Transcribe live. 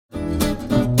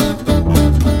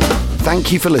Thank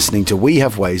you for listening to We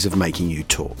Have Ways of Making You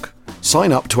Talk.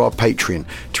 Sign up to our Patreon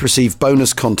to receive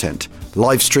bonus content,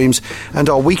 live streams, and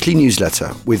our weekly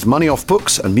newsletter with money off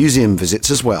books and museum visits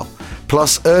as well,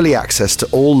 plus early access to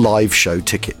all live show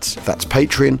tickets. That's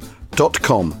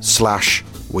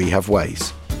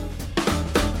patreon.com/wehaveways.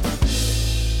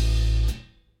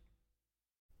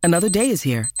 Another day is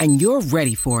here, and you're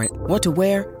ready for it. What to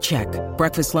wear? Check.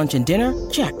 Breakfast, lunch, and dinner?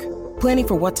 Check. Planning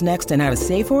for what's next and how to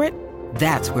save for it?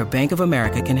 That's where Bank of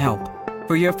America can help.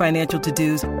 For your financial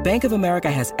to-dos, Bank of America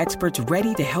has experts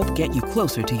ready to help get you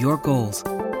closer to your goals.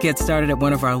 Get started at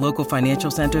one of our local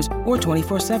financial centers or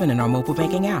 24/7 in our mobile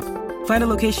banking app. Find a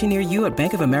location near you at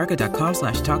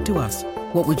bankofamerica.com/talktous.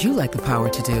 What would you like the power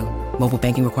to do? Mobile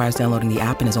banking requires downloading the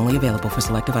app and is only available for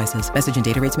select devices. Message and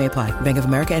data rates may apply. Bank of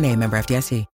America N.A., member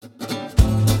FDIC.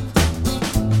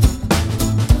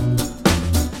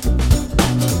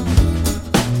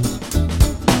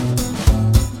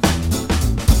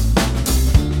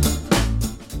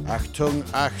 Achtung,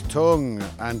 Achtung.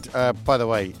 And by the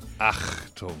way,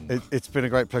 Achtung. It's been a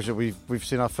great pleasure. We've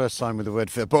seen our first sign with the word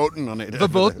verboten on it.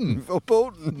 Verboten.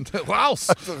 Verboten. Raus.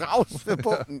 Raus,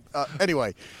 verboten.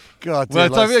 Anyway, God. Well,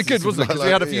 dear, it's good, wasn't it? Because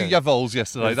we had a few Yavols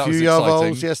yesterday. That was exciting. A few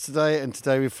Yavols yesterday, and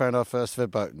today we found our first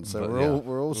verboten. So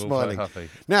we're all smiling. Very happy.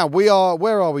 Now,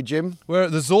 where are we, Jim? We're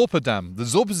at the Sorpe Dam, the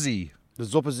Zorbzee. The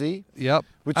Zorbzee, Yep.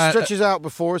 which stretches out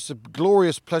before us, a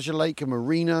glorious pleasure lake, a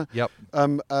marina. Yep.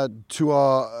 To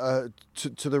our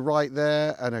to the right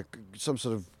there, and some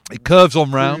sort of It curves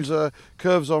on round.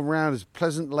 Curves on round. There's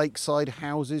pleasant lakeside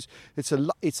houses. It's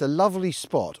a lovely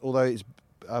spot, although it's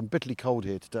bitterly cold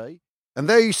here today. And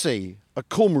there you see a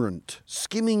cormorant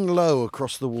skimming low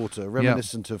across the water,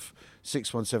 reminiscent of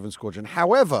 617 Squadron.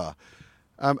 However,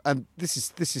 and this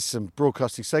is some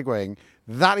broadcasting segueing.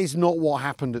 That is not what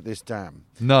happened at this dam.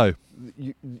 No.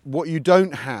 What you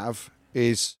don't have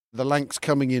is the Lancs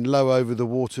coming in low over the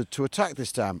water to attack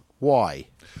this dam. Why?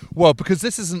 Well, because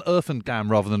this is an earthen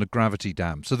dam rather than a gravity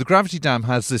dam. So the gravity dam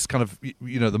has this kind of,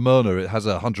 the Myrna, it has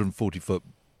a 140-foot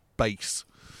base.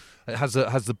 It has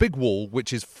the big wall,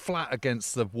 which is flat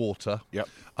against the water. Yep.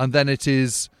 And then it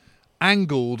is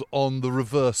angled on the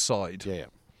reverse side. Yeah.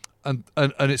 And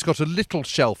it's got a little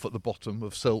shelf at the bottom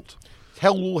of silt.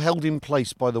 Held in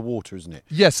place by the water, isn't it?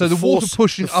 Yeah, so the water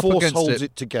pushing up against it. The force holds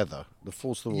it together. The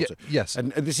force of the water. Yes.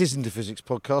 And this isn't a physics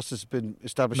podcast. This has been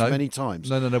established many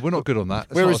times. No, we're not good on that.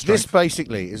 Whereas this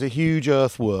basically is a huge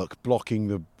earthwork blocking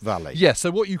the valley. Yeah, so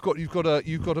what you've got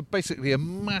basically a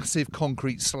massive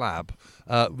concrete slab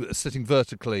sitting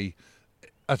vertically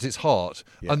at its heart,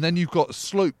 and then you've got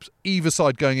slopes either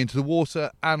side going into the water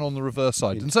and on the reverse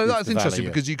side. And so that's interesting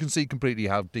because you can see completely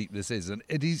how deep this is, and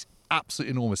it is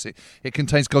absolutely enormous. It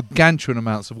contains gargantuan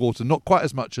amounts of water, not quite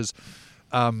as much as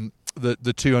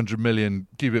the 200 million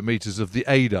cubic meters of the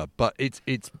Ada, but it's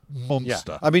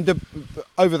monster. Yeah. I mean,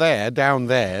 down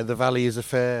there, the valley is a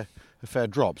fair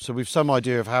drop. So we've some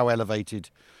idea of how elevated.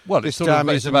 Well, it's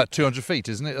about 200 feet,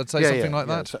 isn't it? I'd say something like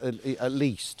that. So at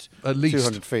least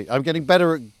 200 feet. I'm getting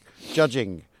better at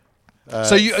judging.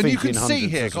 So you can see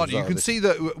here, can't you? You can see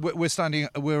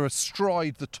that we're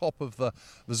astride the top of the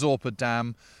Sorpe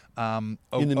Dam. In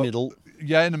the middle.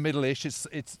 Yeah, in the middle-ish.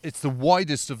 It's the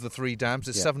widest of the three dams.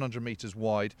 It's 700 metres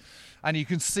wide. And you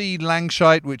can see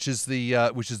Langscheid, which is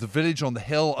the village on the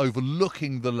hill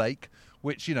overlooking the lake,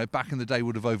 which, back in the day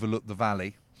would have overlooked the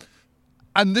valley.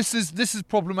 And this is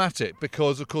problematic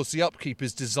because, of course, the upkeep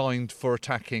is designed for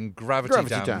attacking gravity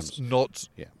dams, not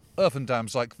earthen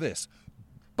dams like this.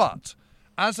 But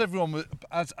as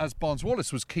Barnes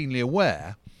Wallis was keenly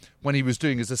aware when he was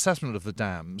doing his assessment of the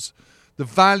dams, the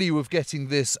value of getting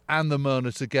this and the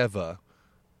Myrna together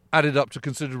added up to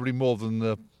considerably more than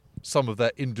the sum of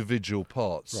their individual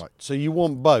parts. Right. So you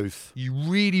want both. You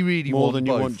really, really more want than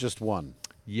both. You want just one.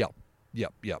 Yep,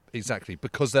 exactly.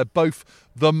 Because they're both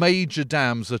the major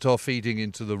dams that are feeding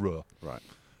into the Ruhr. Right.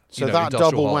 So that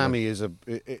double whammy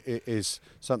is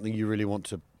something you really want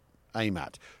to aim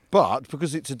at. But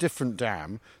because it's a different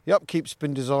dam, the upkeep's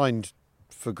been designed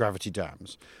for gravity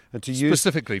dams and to use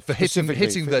specifically for hitting the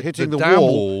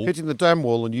dam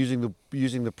wall and using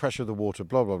the pressure of the water,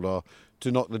 blah blah blah,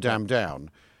 to knock the dam down.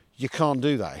 You can't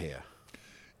do that here.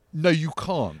 No, you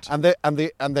can't. And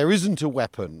there isn't a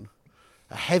weapon,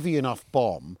 a heavy enough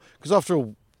bomb, because after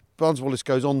all, Barnes Wallis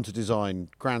goes on to design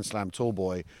Grand Slam tall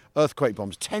boy earthquake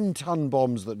bombs, 10-ton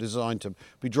bombs that are designed to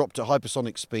be dropped at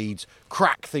hypersonic speeds,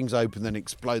 crack things open, then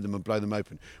explode them and blow them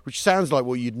open, which sounds like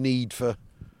what you'd need for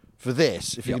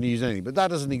this if you're going to use anything. But that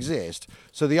doesn't exist.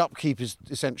 So the upkeep is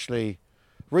essentially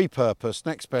repurposed,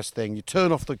 next best thing. You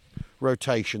turn off the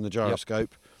rotation, the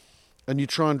gyroscope, And you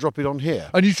try and drop it on here.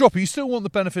 And you drop it. You still want the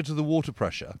benefit of the water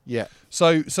pressure. Yeah.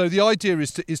 So the idea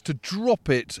is to drop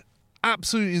it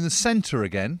absolutely in the centre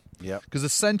again. Yeah. Because the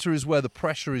centre is where the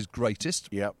pressure is greatest.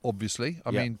 Yeah. Obviously.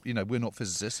 I mean, we're not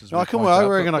physicists. No, I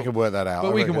reckon I can work that out.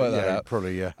 But we can work that out.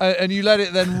 Probably, yeah. And you let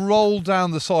it then roll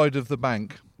down the side of the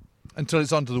bank until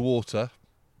it's under the water.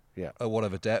 Yeah. At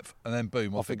whatever depth, and then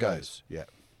boom, off it goes. Yeah.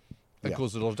 It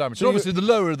causes a lot of damage. So So obviously, the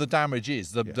lower the damage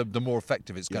is, the more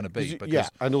effective it's going to be.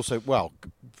 Because and also,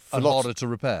 and harder to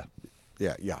repair.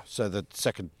 Yeah. So the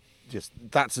second,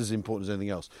 that's as important as anything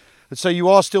else. And so you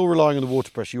are still relying on the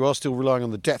water pressure. You are still relying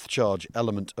on the depth charge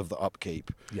element of the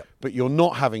upkeep. Yep. But you're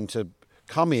not having to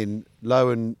come in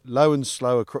low and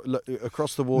slow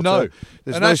across the water. No.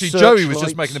 There's And no actually, Joey was searchlights.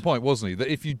 just making the point, wasn't he,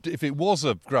 that if it was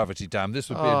a gravity dam, this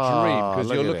would be a dream because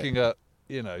look you're at looking at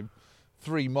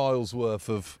 3 miles worth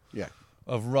of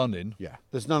running. Yeah.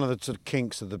 There's none of the sort of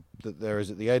kinks that there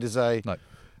is at the A to Z. No.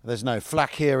 There's no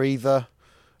flack here either,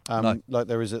 like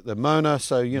there is at the Mona.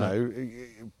 So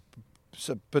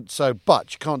but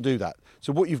you can't do that.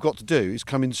 So what you've got to do is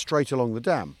come in straight along the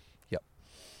dam. Yep.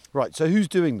 Right. So who's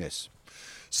doing this?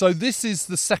 So this is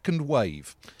the second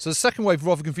wave. So the second wave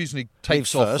rather confusingly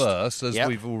takes off first, as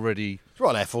we've already. It's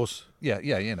right, Air Force. Yeah.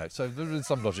 So there is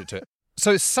some logic to it.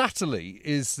 So Satterley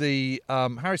is the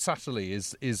Harry Satterley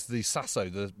is the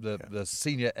SASO, the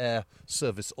senior air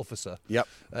service officer. Yep.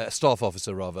 Staff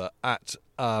officer rather at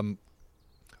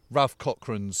Ralph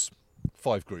Cochrane's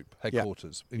 5 Group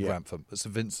headquarters in Grantham, at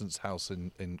St Vincent's House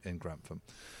in Grantham,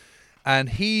 and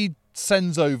he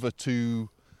sends over to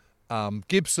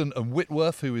Gibson and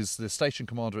Whitworth, who is the station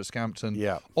commander at Scampton,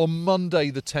 on Monday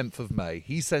the 10th of May.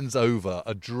 He sends over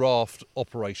a draft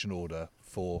operation order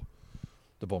for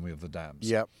the bombing of the dams.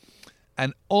 Yep.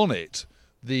 And on it,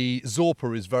 the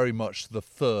Sorpe is very much the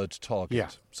third target. Yeah.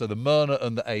 So the Myrna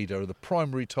and the Ada are the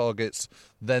primary targets,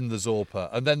 then the Sorpe,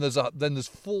 and then there's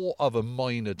 4 other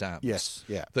minor dams. Yes,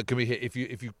 yeah. That can be hit if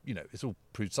you it's all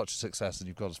proved such a success and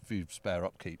you've got a few spare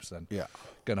upkeeps, then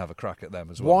going to have a crack at them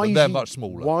as well. But they're much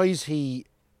smaller. Why is he?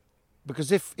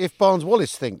 Because if Barnes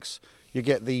Wallis thinks you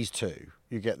get these two,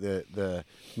 you get the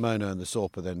Mona and the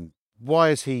Sorpe, then why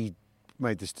has he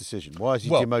made this decision? Why has he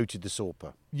demoted the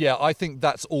Sorpe? Yeah, I think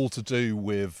that's all to do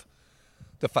with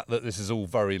the fact that this is all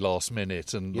very last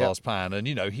minute and last plan, and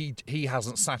he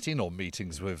hasn't sat in on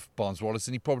meetings with Barnes Wallis,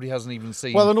 and he probably hasn't even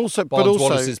seen Barnes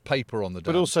Wallis's paper on the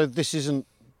dam. But also, this isn't.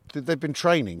 They've been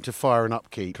training to fire an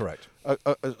upkeep, correct?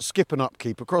 Skip an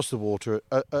upkeep across the water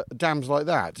at dams like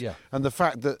that. Yeah. And the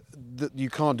fact that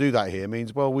you can't do that here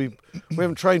means we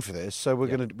haven't trained for this, so we'll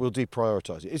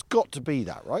deprioritise it. It's got to be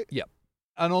that, right? Yeah.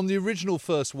 And on the original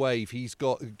first wave, he's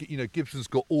got, Gibson's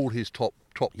got all his top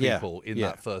people in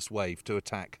that first wave to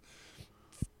attack.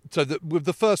 So that with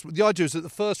the idea is that the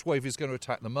first wave is going to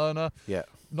attack the Myrna,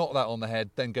 knock that on the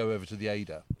head, then go over to the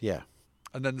Ada. Yeah.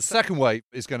 And then the second wave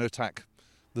is going to attack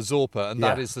the Sorpe, and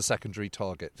that is the secondary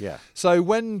target. Yeah. So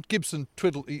when Gibson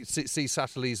sees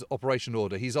Satterley's operation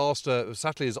order,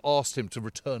 Satterley has asked him to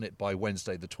return it by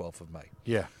Wednesday, the 12th of May.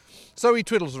 Yeah. So he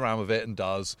twiddles around with it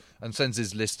and sends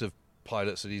his list of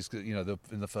pilots that he's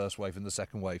in the first wave and the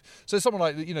second wave. So someone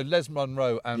like Les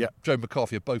Munro and Joe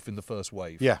McCarthy are both in the first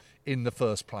wave. Yeah. In the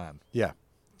first plan. Yeah.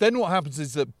 Then what happens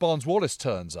is that Barnes Wallis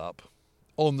turns up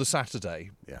on the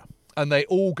Saturday. Yeah. And they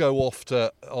all go off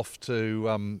to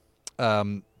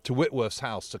Whitworth's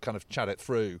house to kind of chat it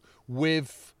through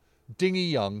with Dingy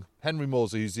Young, Henry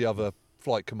Morsey, who's the other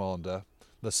flight commander,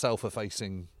 the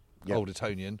self-effacing old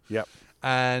Etonian. Yep.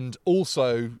 And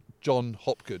also John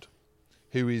Hopgood,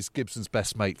 who is Gibson's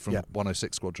best mate from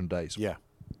 106 Squadron Days. Yeah.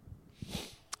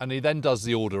 And he then does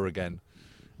the order again.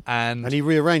 And he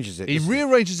rearranges it. He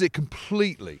rearranges it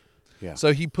completely. Yeah.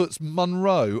 So he puts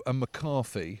Munro and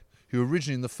McCarthy, who were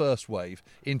originally in the first wave,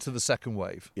 into the second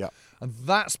wave. Yeah. And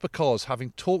that's because,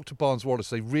 having talked to Barnes Wallis,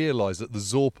 they realise that the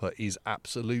Sorpe is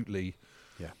absolutely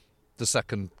the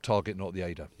second target, not the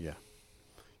Ada. Yeah.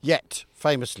 Yet,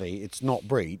 famously, it's not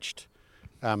breached.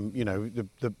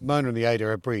 The Mona and the Ada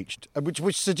are breached,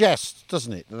 which suggests,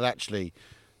 doesn't it, that actually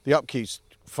the upkeep's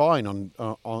fine on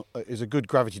is a good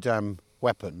gravity dam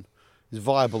weapon, is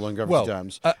viable on gravity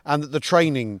dams, and that the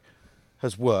training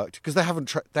has worked because they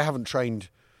haven't trained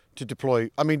to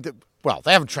deploy. I mean,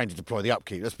 they haven't trained to deploy the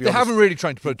upkeep. Let's be honest. They haven't really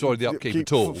trained to deploy the upkeep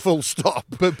at all. Full stop.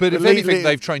 But if anything,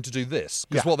 they've trained to do this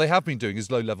because what they have been doing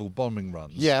is low-level bombing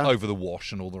runs over the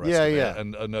Wash and all the rest of it,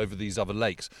 and over these other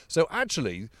lakes. So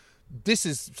actually, this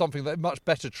is something they're much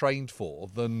better trained for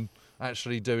than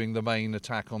actually doing the main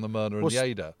attack on the Myrna and the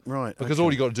Ada. Right. Because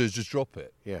all you got to do is just drop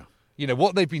it. Yeah.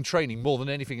 What they've been training more than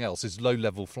anything else is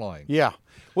low-level flying. Yeah.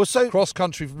 Well, so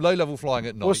cross-country, low-level flying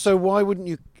at night. Well, so why wouldn't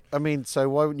you? I mean, so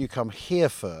why wouldn't you come here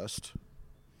first?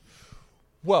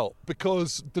 Well,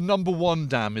 because the number 1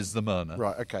 dam is the Myrna.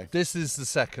 Right, okay. This is the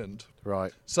second.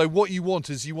 Right. So what you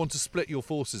want is you want to split your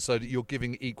forces so that you're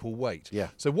giving equal weight. Yeah.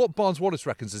 So what Barnes-Wallis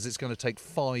reckons is it's going to take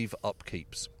 5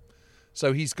 upkeeps.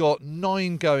 So he's got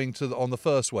 9 going on the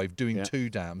first wave doing 2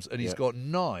 dams, and he's got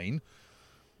 9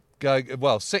 going.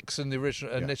 Well, 6 in the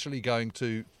original, initially going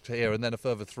to here, and then a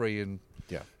further 3 in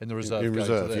the reserve. In going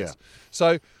reserve, to this. yeah.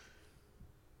 So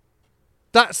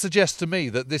that suggests to me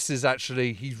that this is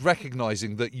actually he's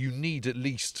recognising that you need at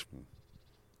least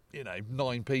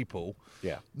 9 people.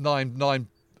 Yeah. 9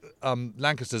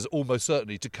 Lancasters almost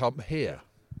certainly to come here.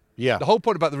 Yeah. The whole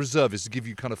point about the reserve is to give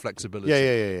you kind of flexibility.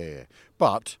 Yeah.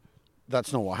 But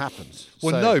that's not what happens.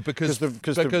 Well, So- no, because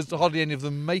the- hardly any of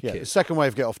them make the it. second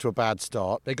wave get off to a bad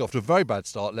start. They got off to a very bad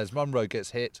start. Les Munro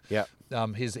gets hit. Yeah.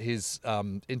 His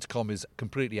intercom is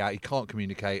completely out. He can't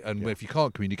communicate, and if you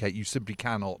can't communicate, you simply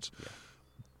cannot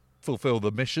fulfil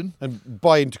the mission. And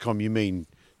by intercom, you mean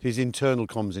his internal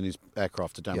comms in his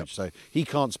aircraft are damaged, so he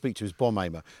can't speak to his bomb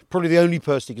aimer. Probably the only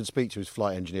person he can speak to is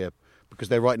flight engineer, because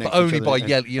they're right next But to only each by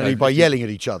other. yelling, by yelling at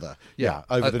each other. Yeah.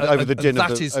 over the And din of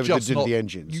that the, is over just the din not- of the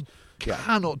engines. You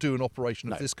cannot do an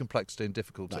operation of this complexity and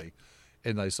difficulty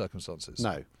in those circumstances.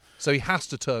 No. So he has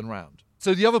to turn round.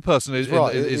 So the other person is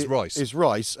Rice. Is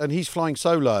Rice, and he's flying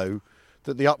so low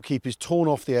that the upkeep is torn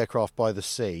off the aircraft by the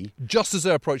sea. Just as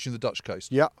they're approaching the Dutch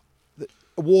coast. Yeah. The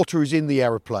water is in the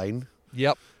aeroplane.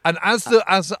 Yep. And as the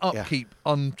upkeep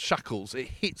unshackles, it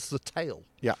hits the tail.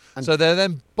 Yeah. And so they're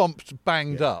then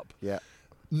banged up. Yeah.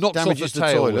 Knocks Damages off the the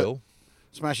tail toilet. wheel.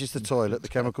 Smashes the toilet, the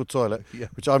chemical toilet, Yeah.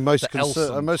 which I'm most The Elson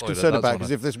concerned toilet, about, that's because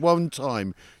one. if there's one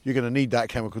time you're going to need that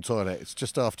chemical toilet, it's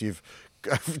just after you've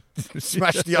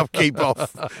smashed the upkeep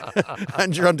off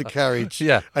and you're undercarriage.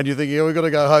 Yeah. And you're thinking, we've got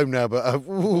to go home now, but that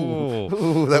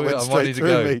went I might straight need to through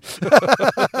go. me.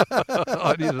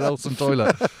 I need an Elson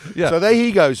toilet. Yeah. So there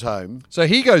he goes home. So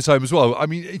he goes home as well. I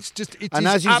mean, it's And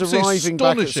as he's absolutely arriving back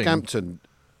at astonishing. Scampton,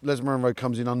 Les Munro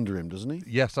comes in under him, doesn't he?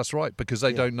 Yes, that's right, because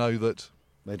they don't know that.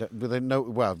 They don't. But they know.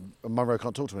 Well, Munro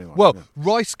can't talk to anyone. Well, Yeah.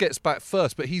 Rice gets back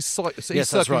first, but he's Yes, circling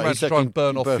that's right. around He's to try and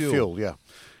burn off fuel. Yeah,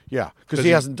 because 'Cause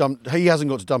he hasn't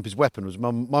got to dump his weapon. Was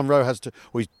Munro has to?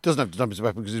 Well, he doesn't have to dump his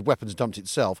weapon because his weapon's dumped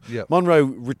itself. Yeah. Munro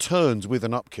returns with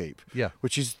an upkeep. Yeah.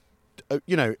 which is,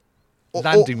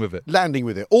 Landing with it. Landing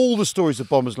with it. All the stories of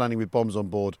bombers landing with bombs on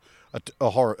board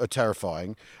are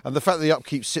terrifying, and the fact that the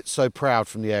upkeep sits so proud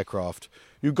from the aircraft,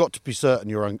 you've got to be certain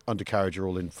your undercarriage are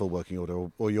all in full working order,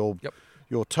 or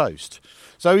you're toast.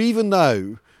 So even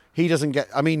though he doesn't get,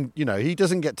 he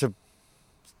doesn't get to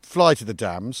fly to the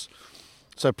dams,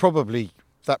 so probably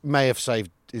that may have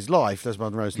saved his life, Les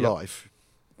Munro's life,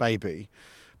 maybe,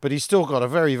 but he's still got a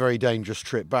very, very dangerous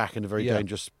trip back and a very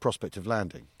dangerous prospect of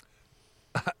landing.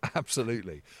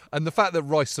 Absolutely. And the fact that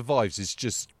Rice survives is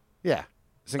just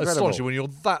It's incredible. astonishing when you're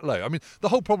that low. I mean, the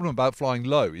whole problem about flying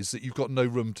low is that you've got no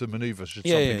room to manoeuvre should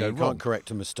something go you wrong. can't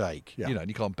correct a mistake. Yeah. And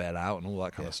you can't bail out and all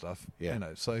that kind of stuff. Yeah.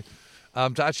 So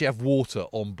to actually have water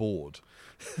on board.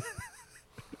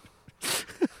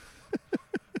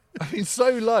 I mean, so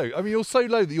low. I mean, you're so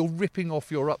low that you're ripping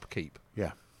off your upkeep.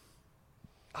 Yeah.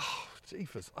 Oh,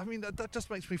 jeepers. I mean, that just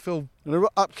makes me feel... And the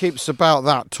upkeep's about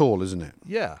that tall, isn't it?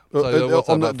 Yeah. So what's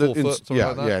that, about 4 foot, something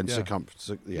like that? in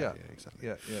circumference. Yeah, exactly.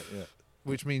 Yeah.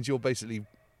 Which means you're basically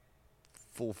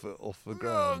 4 foot off the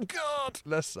ground. Oh, God!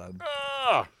 Less than.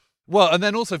 Well, and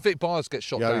then also Vic Byers gets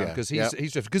shot down because he's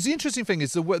drifted. Because the interesting thing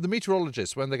is the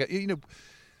meteorologists, when they get,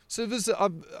 so there's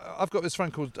I've got this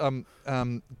friend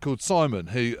called Simon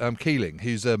who Keeling,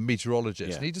 who's a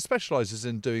meteorologist, and he just specialises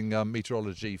in doing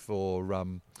meteorology for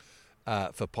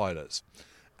pilots,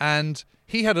 and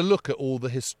he had a look at all the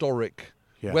historic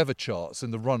weather charts in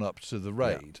the run up to the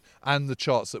raid and the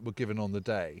charts that were given on the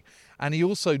day, and he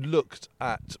also looked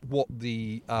at what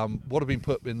had been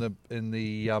put in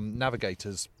the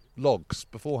navigators' logs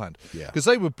beforehand, because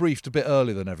they were briefed a bit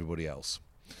earlier than everybody else.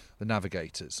 The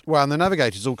navigators. Well, and the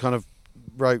navigators all kind of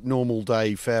wrote normal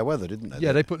day fair weather, didn't they?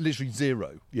 Yeah, they put literally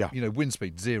 0. Yeah. Wind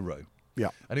speed 0. Yeah.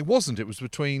 And it wasn't. It was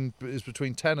between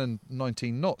 10 and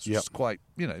 19 knots. Which is quite.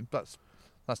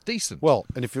 That's decent. Well,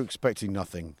 and if you're expecting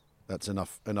nothing, that's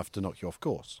enough to knock you off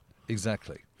course.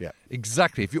 Exactly. Yeah.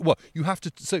 Exactly. You have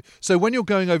to. So when you're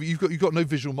going over, you've got no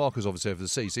visual markers obviously over the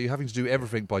sea, so you're having to do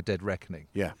everything by dead reckoning.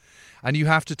 Yeah. And you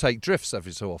have to take drifts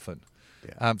every so often.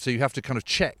 Yeah. So you have to kind of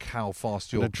check how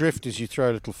fast you're. And a drift is you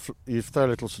throw a little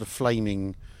sort of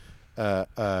flaming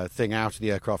thing out of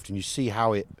the aircraft, and you see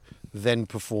how it then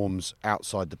performs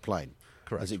outside the plane.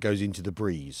 Correct. As it goes into the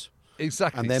breeze.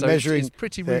 Exactly. And they're So measuring. It's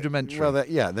pretty rudimentary.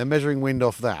 They're measuring wind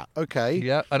off that. Okay.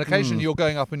 Yeah, and occasionally you're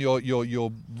going up and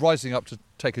you're rising up to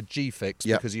take a G fix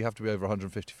because you have to be over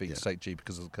 150 feet to take G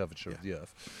because of the curvature of the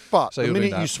Earth. But So the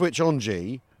minute you switch on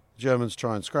G, Germans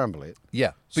try and scramble it.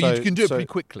 Yeah, but you can do it pretty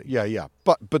quickly. Yeah.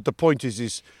 But the point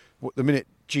is the minute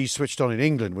G switched on in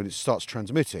England, when it starts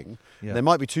transmitting, there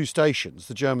might be 2 stations.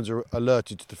 The Germans are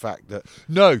alerted to the fact that...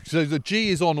 No, so the G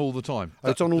is on all the time.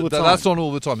 It's on all the time? That's on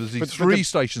all the time. There's these 3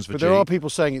 stations for G. But there are people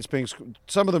saying it's being...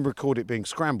 Some of them record it being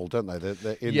scrambled, don't they?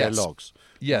 They're in their logs.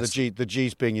 Yes. The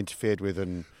G's being interfered with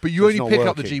and... But you only pick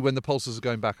up the G when the pulses are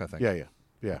going back, I think.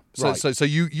 Yeah. So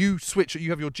you switch. You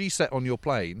have your G set on your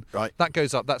plane. Right. That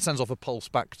goes up. That sends off a pulse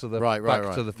back to the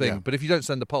to the thing. Yeah. But if you don't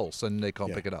send the pulse, then they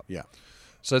can't pick it up. Yeah.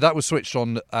 So that was switched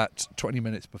on at 20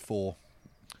 minutes before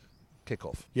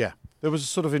kickoff. Yeah. There was a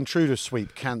sort of intruder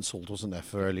sweep cancelled, wasn't there,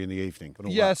 for early in the evening? And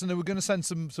all Yes, that. and they were going to send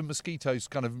some mosquitoes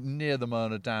kind of near the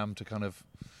Merner Dam to kind of,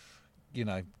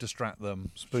 distract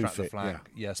them, distract the flag.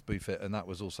 Yeah, spoof it. And that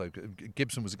was also...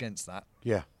 Gibson was against that.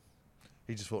 Yeah.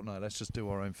 He just thought, no, let's just do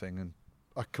our own thing. And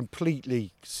I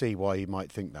completely see why he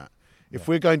might think that. If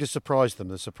we're going to surprise them,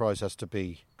 the surprise has to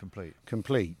be complete.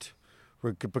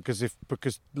 Because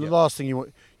the last thing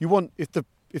you want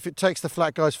if it takes the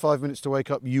flat guys 5 minutes to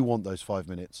wake up, you want those 5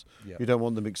 minutes. Yeah. You don't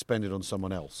want them expended on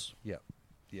someone else. Yeah.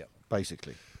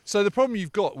 Basically. So the problem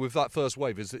you've got with that first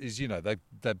wave is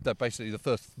they're basically the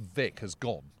first Vic has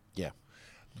gone. Yeah.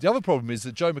 The other problem is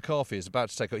that Joe McCarthy is about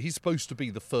to take over. He's supposed to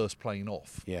be the first plane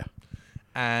off. Yeah.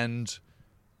 And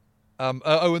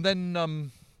and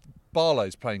then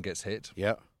Barlow's plane gets hit.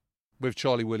 Yeah. With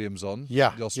Charlie Williams on.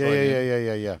 Yeah. The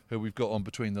Australian. Yeah. Who we've got on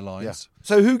between the lines. Yeah.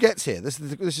 So who gets here? This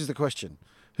is the question.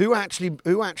 Who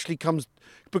actually comes?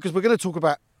 Because we're going to talk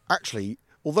about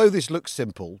although this looks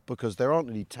simple because there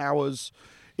aren't any towers,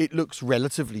 it looks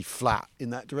relatively flat in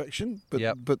that direction.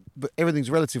 But everything's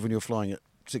relative when you're flying at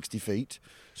 60 feet.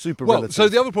 Super relative. So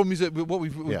the other problem is that what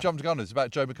we've jumped the gun is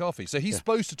about Joe McCarthy. So he's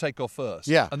supposed to take off first.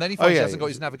 Yeah. And then he finds he hasn't got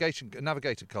his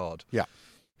navigator card. Yeah.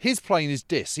 His plane is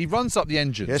dis. He runs up the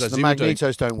engines. Yes, as the he was doing.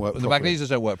 magnetos don't work The properly. magnetos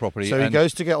don't work properly. So he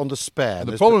goes to get on the spare.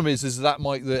 The problem is that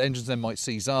the engines then might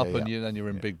seize up, and then you're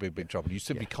in big trouble. You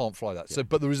simply can't fly that. So,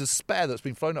 but there is a spare that's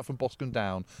been flown up from Boscombe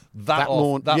Down that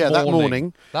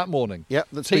morning. That morning. Yep,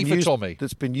 that's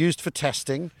been used for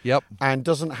testing. Yep, and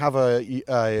doesn't have a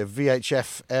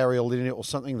VHF aerial in it or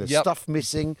something. There's stuff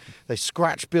missing. They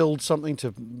scratch build something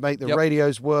to make the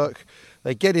radios work.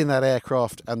 They get in that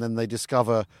aircraft and then they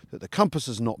discover that the compass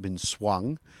has not been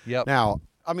swung. Yep. Now,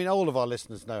 I mean, all of our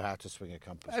listeners know how to swing a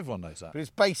compass. Everyone knows that. But it's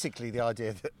basically the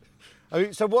idea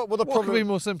that... so what the problem... could be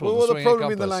more simple Well, than the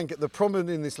swinging problem a the problem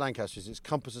in this Lancaster is its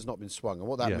compass has not been swung. And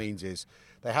what that means is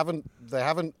they haven't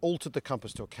altered the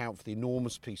compass to account for the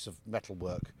enormous piece of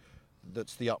metalwork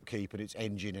that's the upkeep and its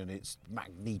engine and its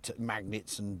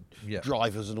magnets and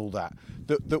drivers and all that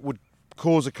would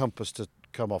cause a compass to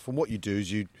come off. And what you do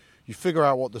is you figure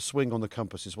out what the swing on the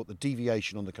compass is, what the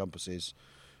deviation on the compass is,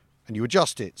 and you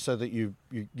adjust it so that you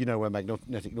know where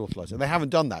magnetic north lies. And they haven't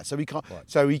done that, so he can't. Right.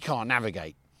 So he can't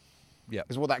navigate. Yeah,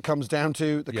 is what that comes down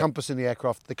to. The compass in the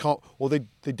aircraft, they can't, or they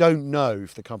don't know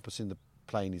if the compass in the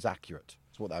plane is accurate.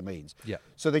 That's what that means. Yeah.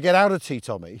 So they get out of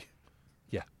T-Tommy.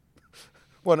 Yeah.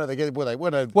 Well, no, they get. Well,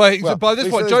 by this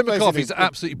point, Joe McCarthy's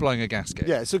absolutely blowing a gasket.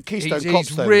 Yeah, so Keystone he's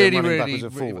Cops really, running really, backwards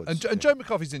and forwards. And Joe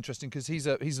McCarthy's interesting because he's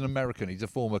an American. He's a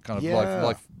former kind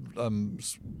of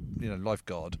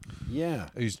lifeguard. Yeah.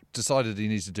 Who's decided he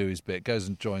needs to do his bit. Goes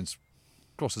and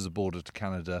crosses the border to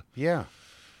Canada. Yeah.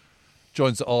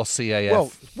 Joins the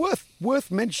RCAF. Well, worth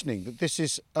mentioning that this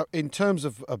is in terms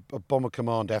of a bomber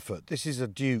command effort. This is a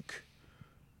Duke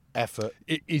effort.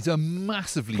 It is a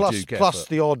massively Duke effort. Plus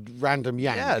the odd random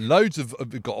yank. Yeah, loads of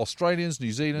we've got Australians,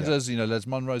 New Zealanders. Yeah. Les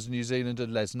Munro's a New Zealander,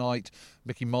 Les Knight,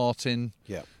 Mickey Martin.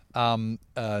 Yeah.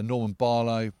 Norman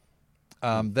Barlow.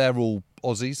 They're all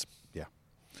Aussies. Yeah.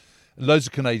 Loads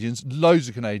of Canadians.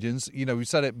 We've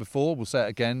said it before. We'll say it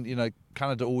again.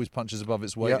 Canada always punches above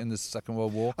its weight in the Second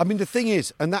World War. I mean, the thing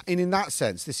is, in that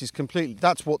sense, this is completely.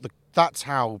 That's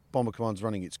how Bomber Command's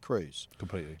running its crews.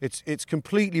 Completely. It's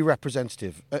completely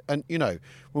representative. And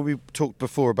when we talked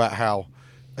before about how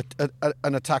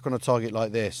an attack on a target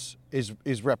like this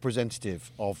is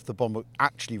representative of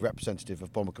representative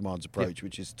of Bomber Command's approach,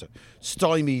 which is to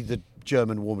stymie the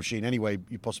German war machine any way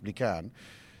you possibly can.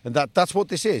 And that's what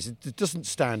this is. It doesn't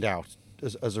stand out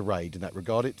as a raid in that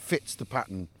regard. It fits the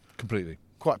pattern completely,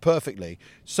 quite perfectly.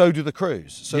 So do the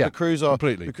crews. So the crews are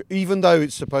completely. Even though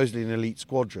it's supposedly an elite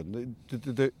squadron,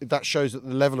 that shows that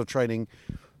the level of training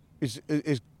is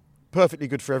perfectly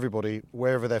good for everybody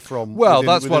wherever they're from. Well,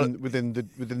 within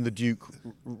the Duke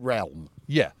realm.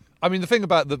 Yeah. I mean, the thing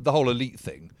about the whole elite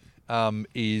thing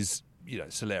is,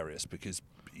 it's hilarious because,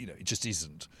 it just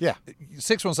isn't. Yeah.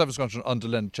 617 Squadron under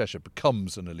Leonard Cheshire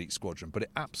becomes an elite squadron, but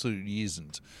it absolutely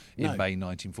isn't in May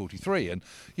 1943. And,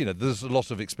 there's a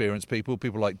lot of experienced people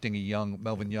like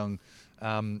Melvin Young,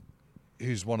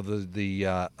 who's one of the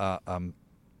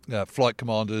flight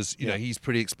commanders. He's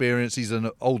pretty experienced. He's an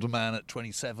older man at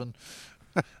 27.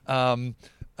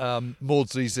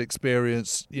 Maudsley's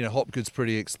experienced. Hopgood's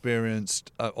pretty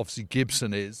experienced. Obviously,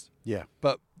 Gibson is. Yeah.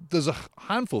 But there's a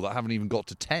handful that haven't even got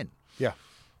to 10. Yeah.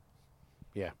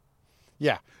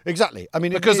 Yeah, exactly. I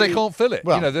mean, because they can't fill it.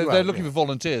 Well, they're looking for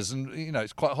volunteers, and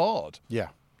it's quite hard. Yeah.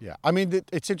 I mean,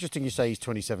 it's interesting you say he's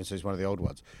 27, so he's one of the old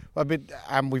ones. I mean,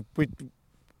 and we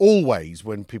always,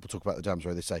 when people talk about the Dams,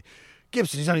 where they say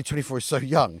Gibson, he's only 24, he's so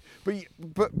young. But we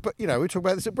talk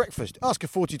about this at breakfast. Ask a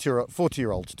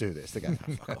 40-year-old to do this. They go,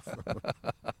 oh, fuck off.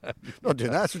 Not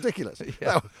doing that. It's ridiculous.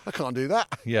 Yeah. No, I can't do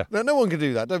that. Yeah. No one can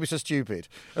do that. Don't be so stupid.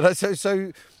 And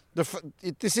so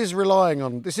this is relying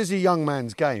on. This is a young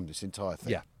man's game. This entire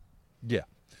thing. Yeah.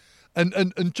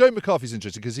 And Joe McCarthy's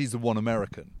interesting because he's the one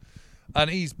American, and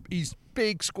he's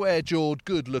big, square-jawed,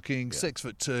 good-looking,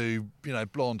 6'2",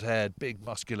 blonde-haired, big,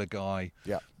 muscular guy.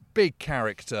 Yeah. Big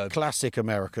character. Classic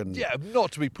American. Yeah,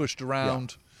 not to be pushed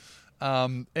around.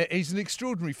 Yeah. He's an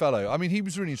extraordinary fellow. I mean, he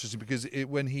was really interesting because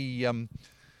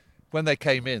when they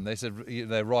came in, they said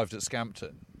they arrived at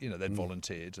Scampton. They'd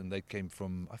volunteered, and they came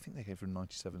from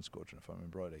 97 Squadron, if I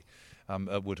remember rightly,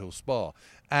 at Woodhill Spa.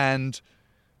 And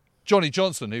Johnny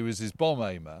Johnson, who was his bomb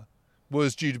aimer,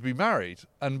 was due to be married.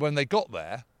 And when they got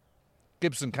there,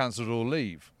 Gibson cancelled all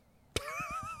leave.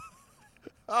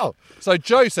 Oh. So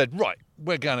Joe said, right,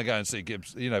 we're going to go and see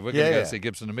Gibson. We're going to go and see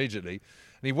Gibson immediately.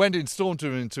 And he went in, stormed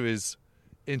him into his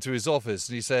office,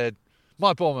 and he said,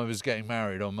 my bomber is getting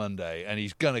married on Monday, and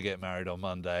he's going to get married on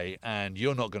Monday, and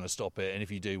you're not going to stop it, and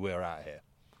if you do, we're out of here.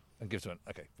 And Gibson went,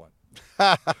 okay, fine.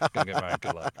 Going to get married,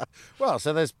 good luck. Well,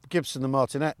 so there's Gibson the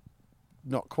Martinet,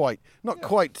 not quite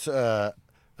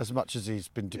as much as he's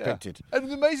been depicted. Yeah. And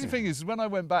the amazing thing is, when I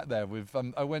went back there,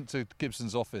 I went to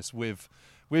Gibson's office with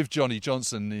Johnny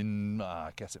Johnson in, I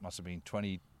guess it must have been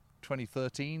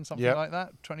 2013, something like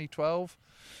that, 2012.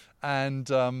 And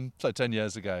so 10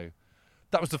 years ago.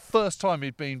 That was the first time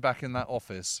he'd been back in that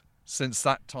office since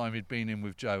that time he'd been in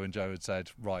with Joe, and Joe had said,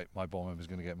 right, my bomber was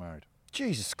going to get married.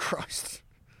 Jesus Christ.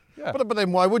 Yeah. But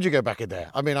then why would you go back in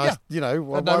there? I mean, why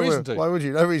would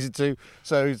you? No reason to.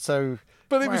 So.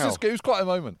 But it was quite a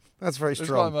moment. That's very strong.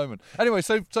 It was quite a moment. Anyway,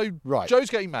 so right. Joe's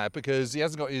getting mad because he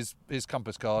hasn't got his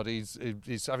compass card. He's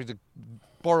having to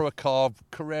borrow a car,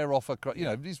 career offer.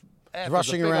 He's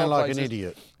rushing around like an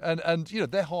idiot. And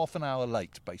they're half an hour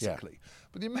late, basically. Yeah.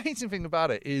 But the amazing thing about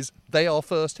it is they are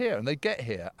first here, and they get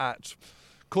here at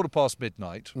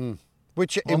midnight. In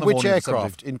which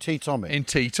aircraft? In T. Tommy? In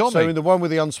T. Tommy. So in the one with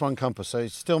the unswung compass. So he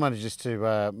still manages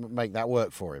to make that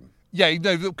work for him. Yeah,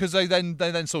 because they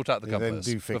then sort out the compass.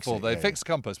 Then do fix before it, they fix the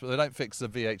compass, but they don't fix the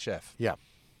VHF. Yeah.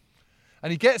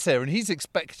 And he gets here, and he's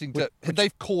expecting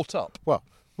they've caught up. Well,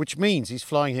 which means he's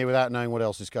flying here without knowing what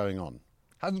else is going on.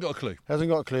 Hasn't got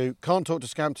a clue. Can't talk to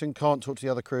Scampton. Can't talk to the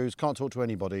other crews. Can't talk to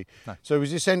anybody. No. So it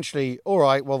was essentially, all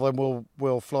right, well then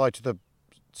we'll fly to the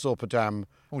Sorpe Dam.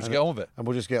 We'll just get on with it. And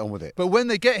we'll just get on with it. But when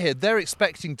they get here, they're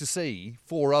expecting to see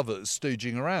 4 others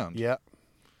stooging around. Yeah.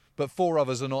 But 4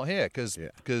 others are not here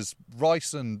because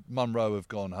Rice and Munro have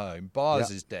gone home.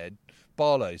 Byers is dead.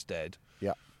 Barlow's dead.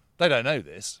 Yeah. They don't know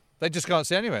this. They just can't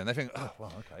see anywhere, and they think, oh,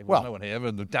 well, okay, well, no one here,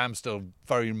 and the dam's still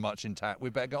very much intact. We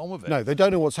better get on with it. No, they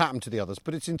don't know what's happened to the others,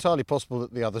 but it's entirely possible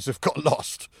that the others have got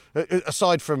lost.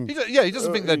 Aside from... he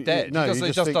doesn't think they're dead. No,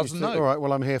 he just doesn't know. All right,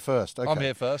 well, I'm here first. Okay. I'm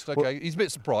here first, okay. Well, he's a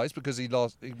bit surprised because he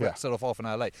set off half an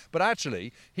hour late. But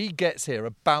actually, he gets here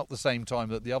about the same time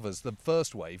that the others, the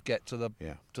first wave, get to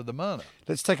the Myrna.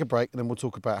 Let's take a break, and then we'll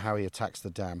talk about how he attacks the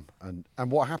dam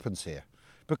and what happens here.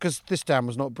 Because this dam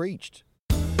was not breached.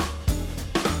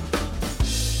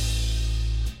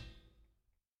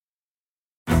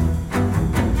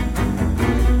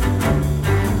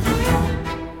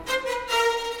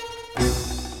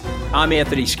 I'm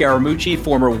Anthony Scaramucci,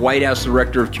 former White House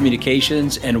Director of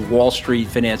Communications and Wall Street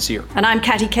financier. And I'm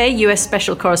Katty Kay, US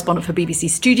Special Correspondent for BBC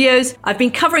Studios. I've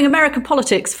been covering American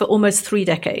politics for almost 3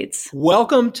 decades.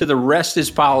 Welcome to The Rest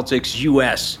is Politics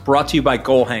US, brought to you by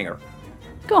Goalhanger.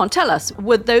 Go on, tell us,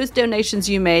 were those donations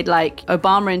you made, like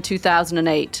Obama in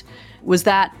 2008, Was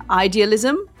that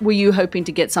idealism? Were you hoping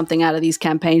to get something out of these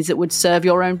campaigns that would serve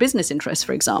your own business interests,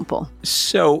 for example?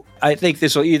 So I think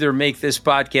this will either make this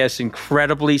podcast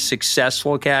incredibly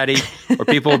successful, Caddy, or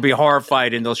people will be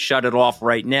horrified and they'll shut it off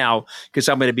right now because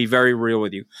I'm going to be very real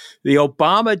with you. The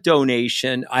Obama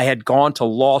donation, I had gone to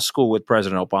law school with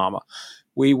President Obama.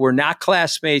 We were not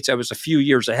classmates. I was a few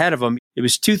years ahead of him. It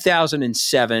was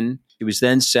 2007. He was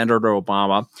then Senator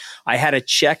Obama. I had a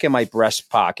check in my breast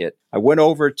pocket. I went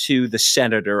over to the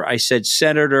senator. I said,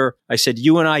 Senator,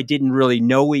 you and I didn't really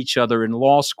know each other in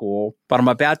law school, but I'm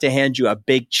about to hand you a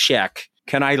big check.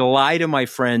 Can I lie to my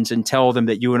friends and tell them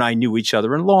that you and I knew each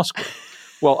other in law school?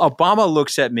 Well, Obama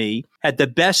looks at me, had the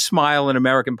best smile in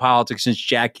American politics since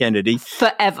Jack Kennedy.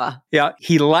 Forever. Yeah,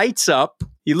 he lights up.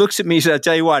 He looks at me and says, I'll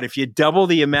tell you what, if you double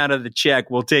the amount of the check,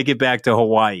 we'll take it back to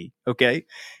Hawaii. Okay.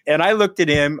 And I looked at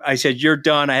him. I said, you're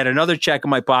done. I had another check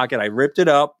in my pocket. I ripped it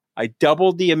up. I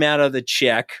doubled the amount of the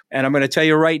check. And I'm going to tell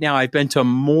you right now, I've been to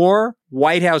more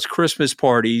White House Christmas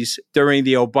parties during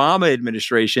the Obama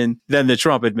administration than the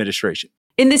Trump administration.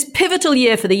 In this pivotal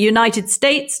year for the United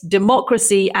States,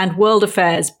 democracy, and world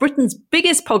affairs, Britain's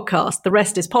biggest podcast, The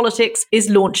Rest is Politics, is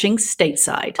launching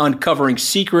stateside. Uncovering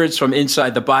secrets from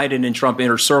inside the Biden and Trump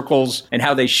inner circles and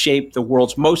how they shape the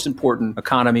world's most important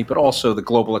economy, but also the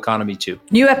global economy too.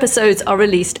 New episodes are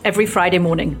released every Friday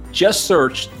morning. Just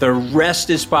search The Rest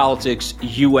is Politics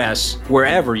US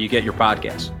wherever you get your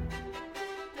podcasts.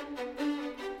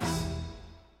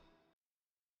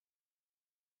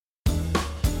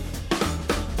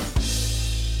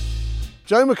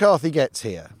 Joe McCarthy gets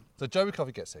here. So Joe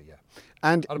McCarthy gets here, yeah.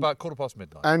 And At about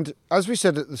midnight. And as we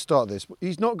said at the start of this,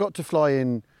 he's not got to fly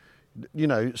in,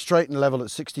 straight and level at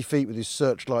 60 feet with his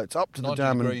searchlights up to the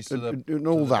dam and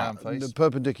all that, the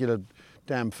perpendicular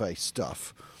dam face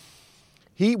stuff.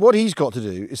 What he's got to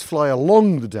do is fly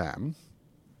along the dam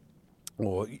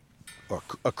or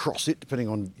across it, depending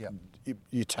on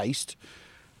your taste,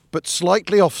 but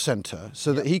slightly off centre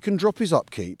so that he can drop his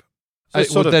upkeep. So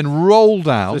it would then roll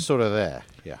down. It's sort of there,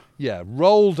 yeah. Yeah,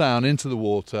 roll down into the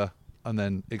water and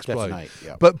then explode. Detonate,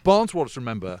 yeah. But Barnes Watts,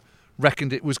 remember,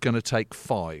 reckoned it was going to take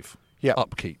 5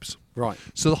 upkeeps. Right.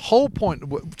 So the whole point,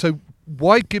 so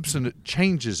why Gibson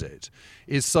changes it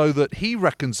is so that he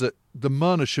reckons that the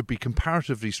Myrna should be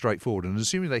comparatively straightforward, and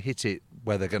assuming they hit it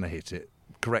where they're going to hit it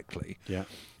correctly,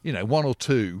 1 or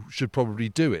 2 should probably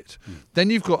do it. Then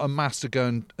you've got a mass to go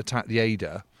and attack the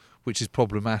Ada, which is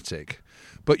problematic.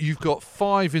 But you've got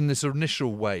 5 in this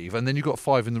initial wave, and then you've got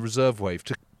 5 in the reserve wave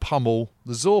to pummel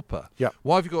the Sorpe. Yeah.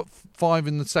 Why have you got 5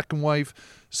 in the second wave?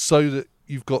 So that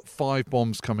you've got 5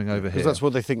 bombs coming over here. Because that's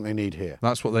what they think they need here.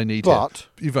 That's what they need but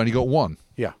here. You've only got 1.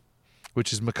 Yeah.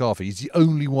 Which is McCarthy. He's the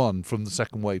only one from the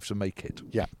second wave to make it.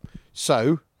 Yeah.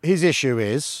 So his issue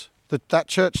is that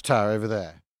church tower over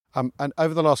there. And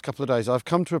over the last couple of days, I've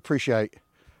come to appreciate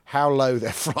how low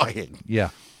they're flying. Yeah.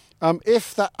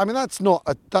 That's not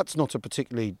a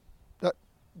particularly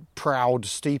proud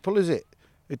steeple, is it?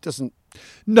 It doesn't.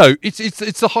 No, it's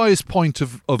the highest point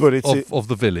of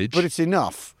the village. But it's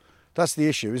enough. That's the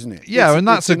issue, isn't it? Yeah, and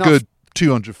that's a good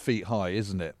 200 feet high,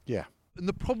 isn't it? Yeah. And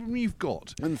the problem you've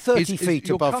got, and 30 feet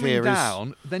above here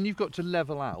down, then you've got to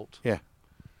level out. Yeah.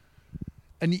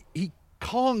 And he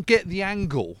can't get the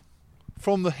angle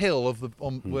from the hill of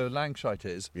where Langshite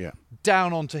is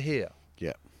down onto here.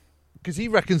 Yeah. Because he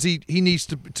reckons he needs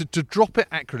to drop it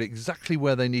accurately, exactly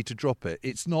where they need to drop it.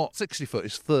 It's not 60 foot,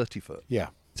 it's 30 foot. Yeah.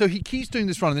 So he keeps doing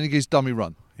this run, and then he goes dummy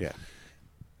run. Yeah.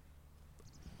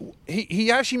 He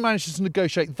actually manages to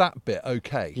negotiate that bit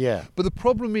okay. Yeah. But the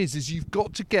problem is you've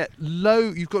got to get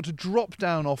low, you've got to drop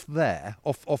down off there,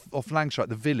 off Langshite,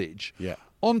 the village,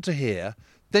 onto here.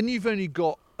 Then you've only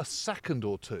got a second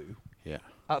or two. Yeah.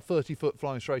 At 30 foot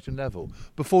flying straight and level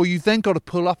before you've then got to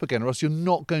pull up again, or else you're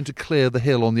not going to clear the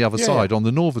hill on the other side, on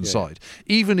the northern side,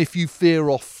 even if you veer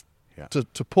off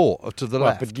to port or to the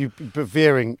left. But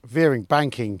veering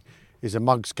banking is a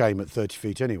mug's game at 30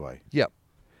 feet anyway. Yeah.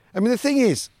 I mean, the thing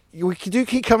is, we do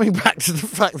keep coming back to the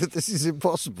fact that this is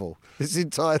impossible. This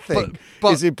entire thing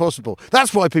is impossible.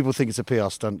 That's why people think it's a PR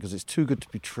stunt, because it's too good to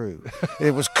be true.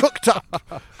 It was cooked up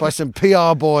by some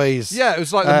PR boys. Yeah, it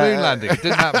was like the moon landing. It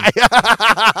didn't happen.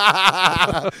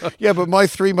 Yeah, but my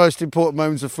 3 most important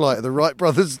moments of flight are the Wright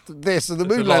brothers, this, and the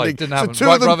moon landing. Didn't happen.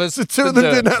 So 2 of them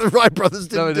didn't have the Wright brothers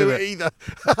didn't do it either.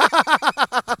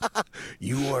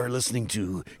 You are listening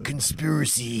to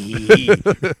Conspiracy.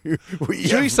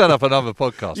 Should we set up another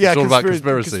podcast? Yeah, it's all about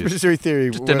conspiracies. Conspiracy theory.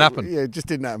 Just didn't happen. Yeah, it just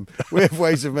didn't happen. We have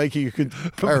ways of making you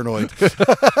paranoid.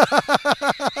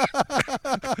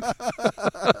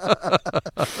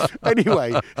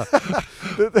 Anyway,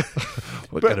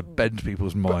 We're going to bend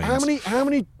people's minds. How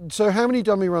many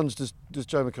dummy runs does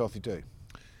Joe McCarthy do?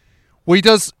 Well, he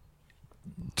does.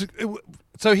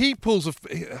 So he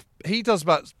he does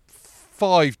about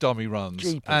 5 dummy runs,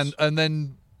 Jeepers. and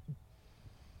then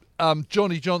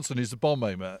Johnny Johnson, who's the bomb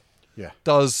aimer,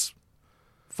 does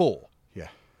 4. Yeah.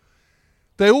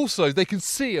 They can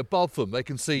see above them. They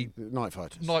can see Night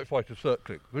fighters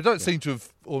circling. They don't seem to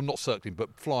have, or not circling, but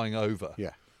flying over.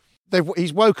 Yeah.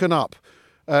 He's woken up.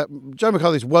 Joe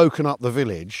McCarthy's woken up the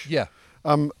village. Yeah.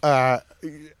 And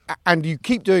you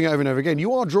keep doing it over and over again.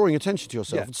 You are drawing attention to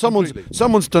yourself. Yeah,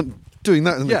 someone's doing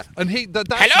that. Yeah, and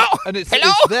hello, and it's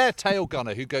their tail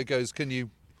gunner who goes. Can you?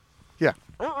 Yeah.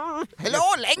 Hello,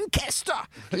 Lancaster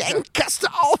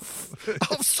auf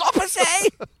Sorpe See.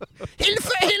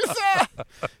 Hilfe.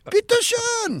 Bitte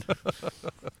schön.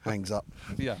 Hangs up.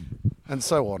 Yeah. And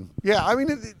so on. Yeah, I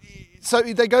mean, so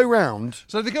they go round.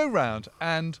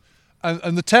 And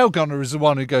the tail gunner is the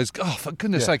one who goes, oh, for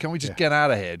goodness sake, can't we just get out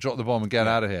of here, drop the bomb and get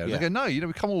out of here? And they go, no,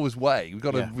 we come all this way.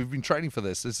 We've been training for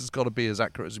this. This has got to be as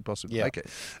accurate as we possibly make it.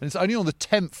 And it's only on the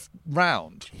 10th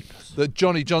round that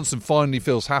Johnny Johnson finally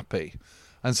feels happy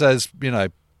and says,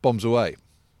 bombs away.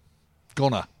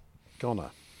 Goner.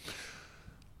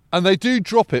 And they do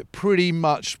drop it pretty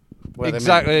much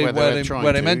exactly where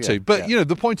they meant to. But,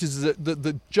 the point is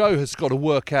that Joe has got to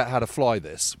work out how to fly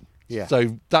this. Yeah.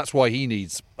 So that's why he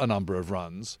needs a number of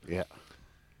runs. Yeah.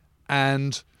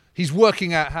 And he's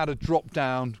working out how to drop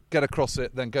down, get across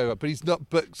it, then go up. But he's not.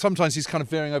 But sometimes he's kind of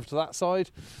veering over to that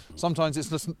side. Sometimes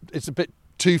it's a bit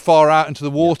too far out into the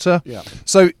water. Yeah.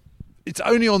 So it's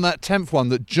only on that 10th one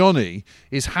that Johnny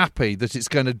is happy that it's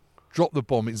going to drop the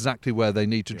bomb exactly where they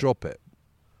need to drop it.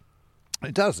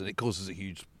 It does, and it causes a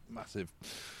huge, massive,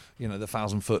 the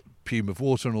 1,000-foot pume of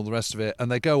water and all the rest of it.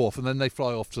 And they go off, and then they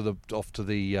fly off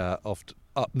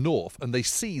up north, and they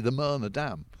see the Myrna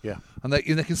Dam. Yeah. And they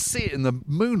can see it in the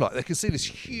moonlight. They can see this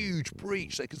huge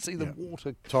breach. They can see the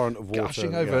water, torrent of water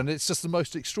gushing over, and it's just the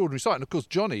most extraordinary sight. And of course,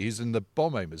 Johnny, who's in the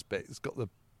bomb aimers bit, has got the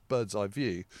bird's eye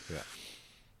view. Yeah.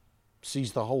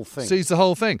 Sees the whole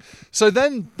thing. So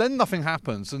then nothing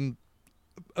happens, and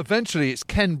eventually it's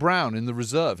Ken Brown in the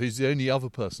reserve who's the only other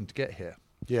person to get here.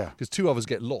 Yeah. Because 2 others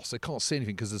get lost. They can't see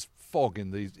anything because there's fog in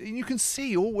these. And you can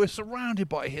see we're surrounded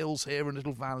by hills here and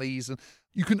little valleys, and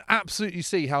you can absolutely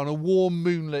see how on a warm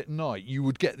moonlit night you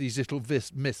would get these little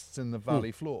mists in the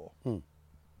valley floor.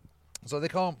 So they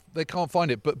can't find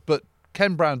it, but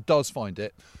Ken Brown does find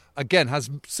it. Again, has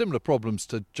similar problems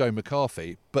to Joe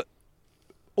McCarthy, but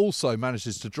also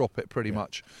manages to drop it pretty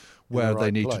much where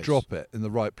they need to drop it, in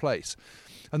the right place.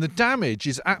 And the damage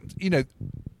is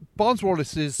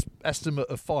Barnes-Wallis's estimate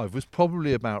of 5 was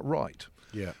probably about right.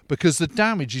 Yeah. Because the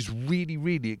damage is really,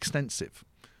 really extensive.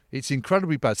 It's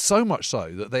incredibly bad, so much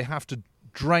so that they have to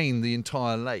drain the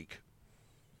entire lake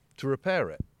to repair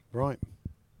it. Right.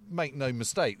 Make no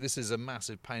mistake, this is a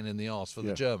massive pain in the arse for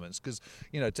the Germans, because,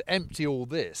 to empty all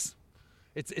this,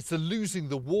 it's the losing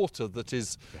the water that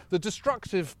is the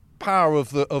destructive power of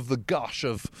the gush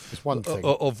of one thing.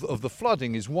 Of the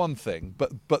flooding is one thing,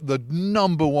 but the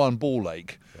number one ball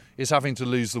ache is having to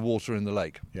lose the water in the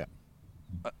lake. Yeah.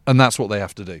 And that's what they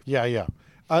have to do. Yeah.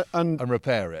 And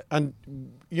repair it. And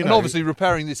and obviously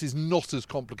repairing this is not as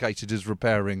complicated as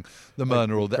repairing the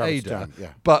Myrna or the Ada. Dam, yeah.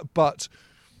 But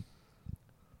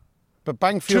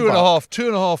bang for your buck. two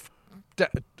and a half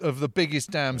of the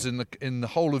biggest dams in the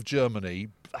whole of Germany.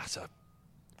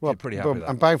 You're pretty happy with that.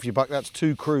 And bang for your buck, that's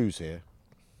 2 crews here.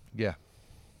 Yeah.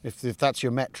 If that's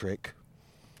your metric.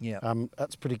 Yeah.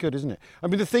 That's pretty good, isn't it? I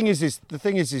mean, the thing is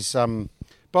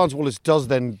Barnes-Wallis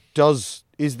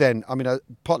is then, I mean,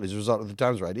 partly as a result of the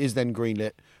Dams raid, is then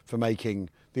greenlit for making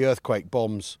the earthquake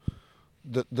bombs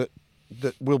that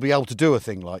will be able to do a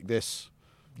thing like this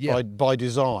by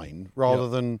design, rather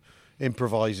than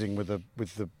improvising with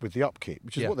the upkeep,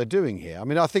 which is what they're doing here. I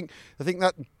mean, I think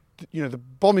that the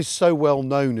bomb is so well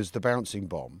known as the bouncing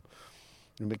bomb.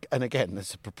 And again,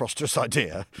 that's a preposterous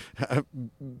idea,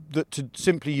 that to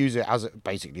simply use it as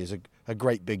a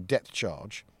great big depth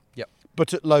charge,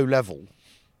 but at low level,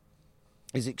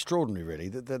 is extraordinary. Really,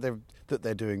 that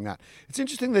they're doing that. It's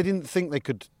interesting they didn't think they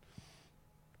could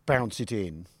bounce it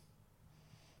in.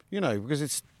 Because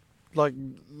it's like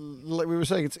we were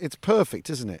saying, it's perfect,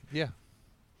 isn't it? Yeah.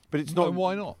 But it's not. And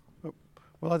why not?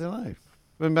 Well, I don't know.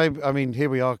 Maybe, I mean, here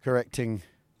we are correcting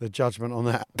the judgment on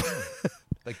that.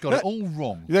 They got it all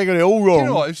wrong. They got it all wrong. You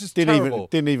know what? It was just terrible.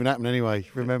 Didn't even happen anyway.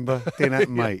 Remember? Didn't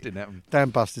happen, mate. Didn't happen.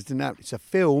 Dambusters didn't happen. It's a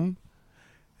film.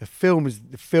 The film is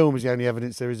the only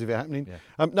evidence there is of it happening.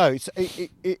 Yeah. No,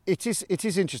 it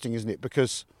is interesting, isn't it?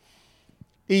 Because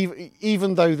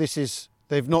even though this is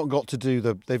They've not got to do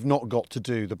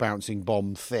the bouncing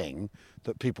bomb thing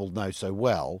that people know so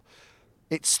well.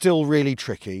 It's still really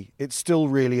tricky. It's still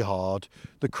really hard.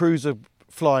 The crews are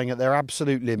flying at their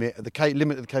absolute limit, at the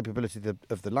limit of the capability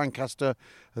of the Lancaster.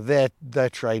 They're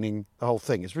training the whole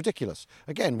thing. It's ridiculous.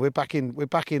 Again, we're back in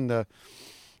the.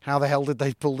 How the hell did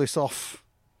they pull this off?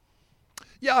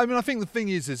 Yeah, I mean, I think the thing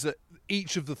is that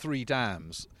each of the 3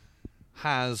 dams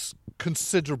has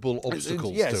considerable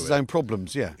obstacles to it. Its own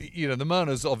problems, yeah. You know, the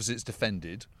Myrna's, obviously, it's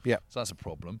defended. Yeah. So that's a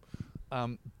problem.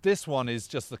 This one is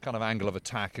just the kind of angle of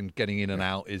attack, and getting in and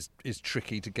out is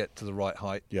tricky to get to the right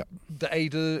height. Yeah. The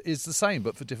Ada is the same,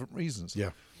 but for different reasons.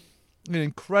 Yeah. I mean,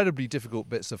 incredibly difficult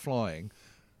bits of flying.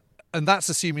 And that's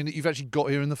assuming that you've actually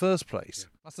got here in the first place.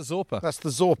 Yeah. That's the Sorpe. That's the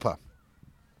Sorpe.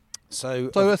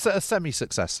 So a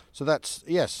semi-success. So that's,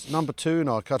 yes, number 2 in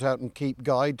our cut out and keep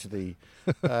guide to the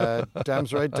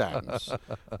Dams Road Dams.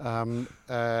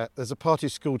 There's a party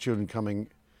of school children coming.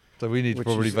 So we need to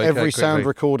probably is vacate every quickly. sound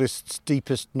recordist's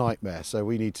deepest nightmare. So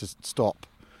we need to stop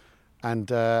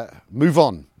and move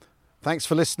on. Thanks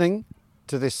for listening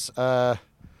to this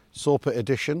Sorpe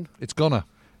edition. It's gonna,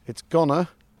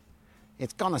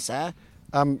 sir.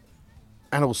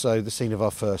 And also the scene of our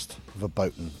first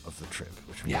verboten of the trip,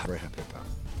 which we're very happy about.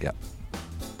 Yeah.